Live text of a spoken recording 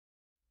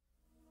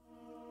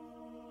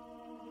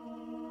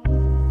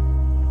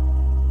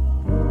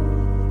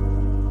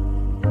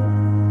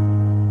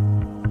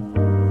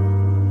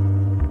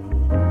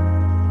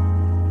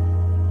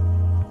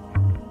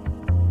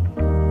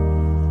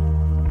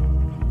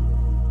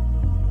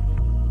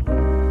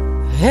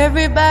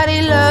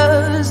Everybody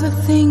loves the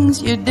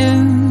things you do,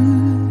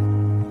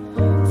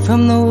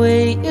 from the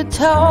way you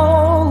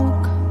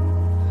talk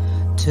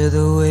to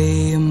the way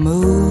you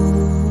move.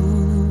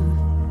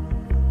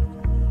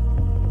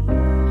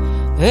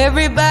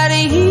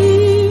 Everybody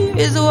here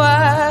is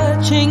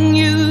watching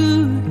you,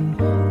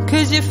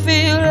 'cause you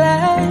feel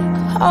like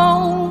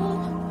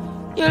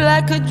home. You're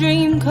like a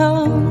dream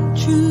come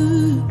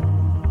true.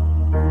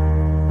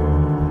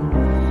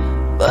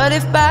 But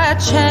if by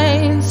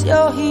chance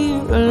you're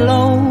here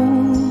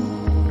alone,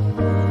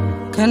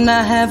 can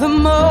I have a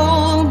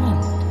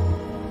moment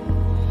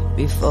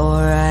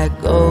before I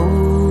go?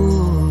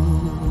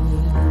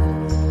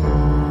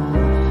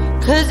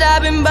 'Cause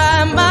I've been by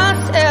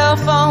myself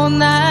all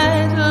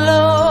night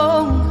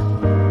long,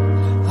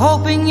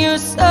 hoping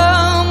you're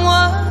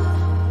someone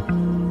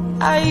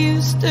I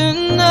used to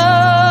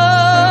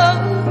know.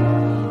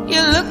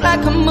 You look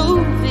like a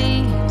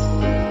movie,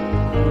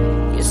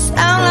 you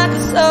sound like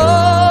a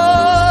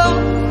song.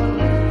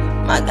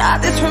 My God,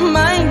 this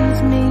reminds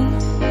me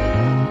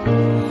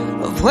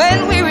of when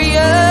we were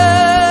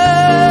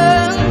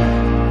young.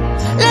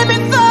 Let me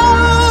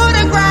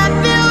photograph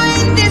you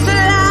in this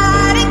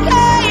light, in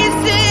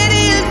case it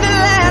is the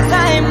last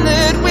time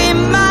that we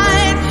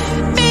might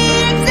be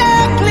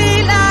exactly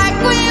like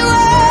we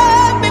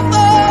were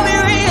before we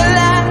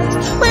realized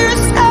we're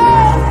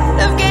scared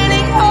of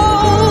getting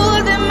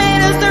old. It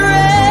made us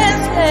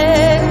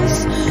restless.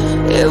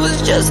 It was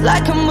just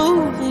like a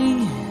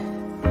movie,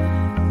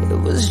 it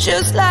was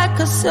just like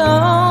a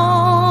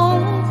song.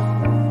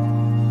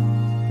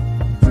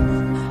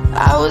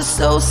 I was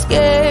so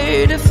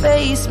scared to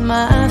face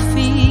my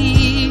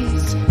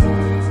fears.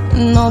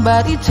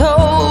 Nobody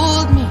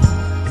told me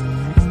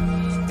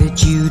that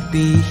you'd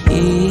be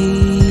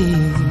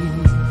here.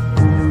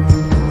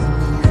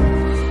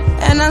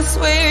 And I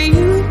swear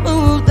you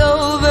moved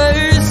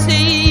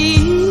overseas.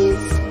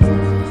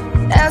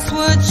 That's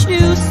what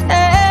you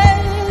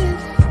said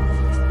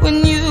when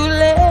you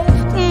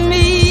left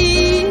me.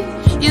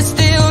 You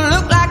still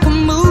look like a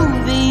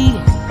movie,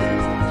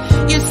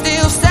 you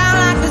still sound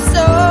like a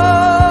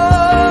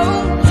song.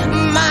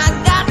 My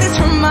God, this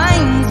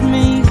reminds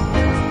me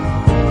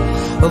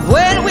of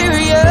when we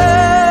were young.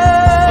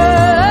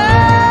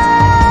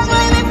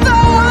 Let me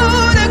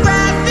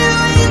photograph you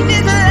in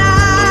this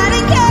light,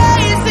 in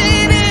case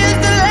it is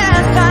the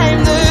last time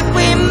that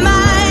we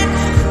might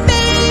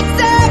be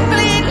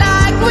exactly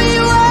like we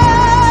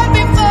were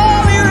before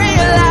we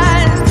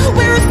realized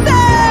we were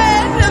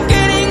sad of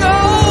getting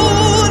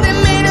old. It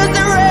made us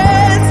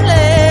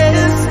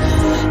restless.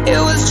 It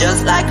was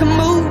just like a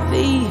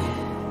movie,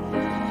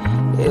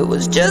 it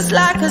was just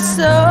like a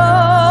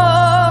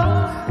song.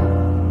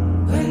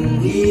 When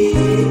we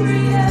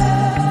were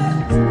young,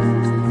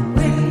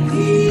 when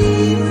we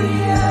were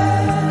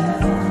young,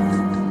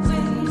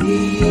 when we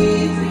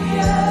were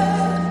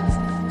young,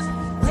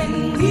 when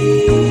we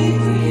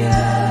were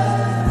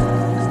young.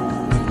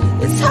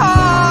 It's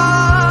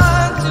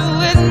hard to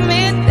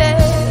admit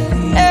that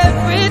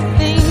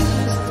everything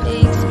just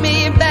takes me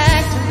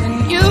back to when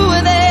you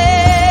were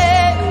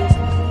there,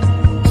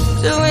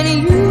 to when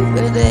you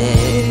were there.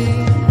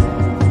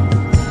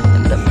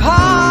 And the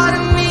part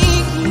of me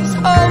keeps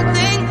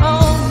holding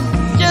on,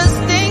 just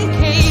in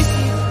case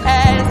you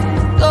pass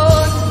and go,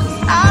 'cause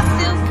I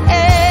still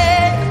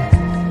care.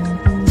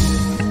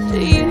 Do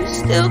you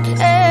still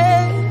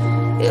care?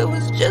 It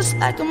was just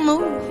like a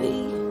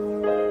movie,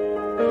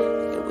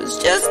 it was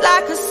just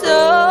like a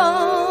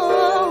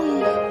song.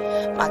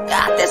 My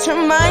God, this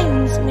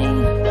reminds me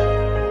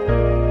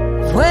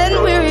of when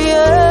we were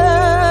young.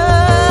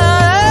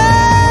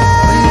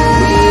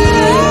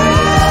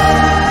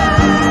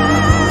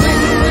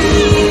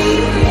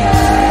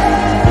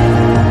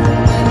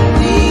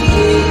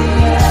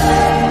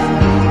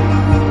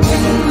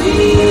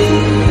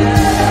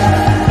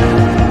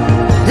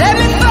 Let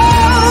me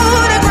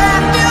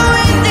photograph you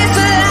in this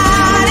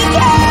light, in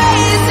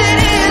case it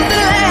is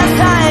the last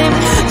time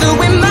that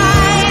we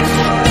might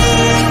be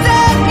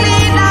exactly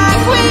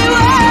like we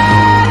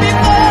were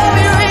before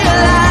we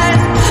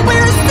realized we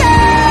were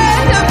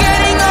scared of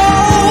getting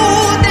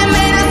old. It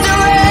made us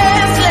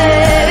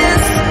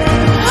restless.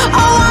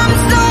 Oh, I'm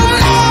so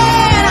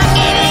mad I'm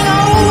getting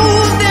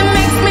old. It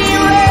makes me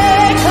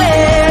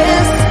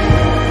reckless.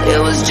 It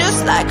was just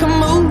like a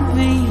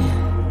movie,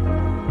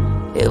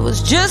 it was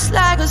just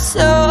like a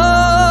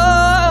song.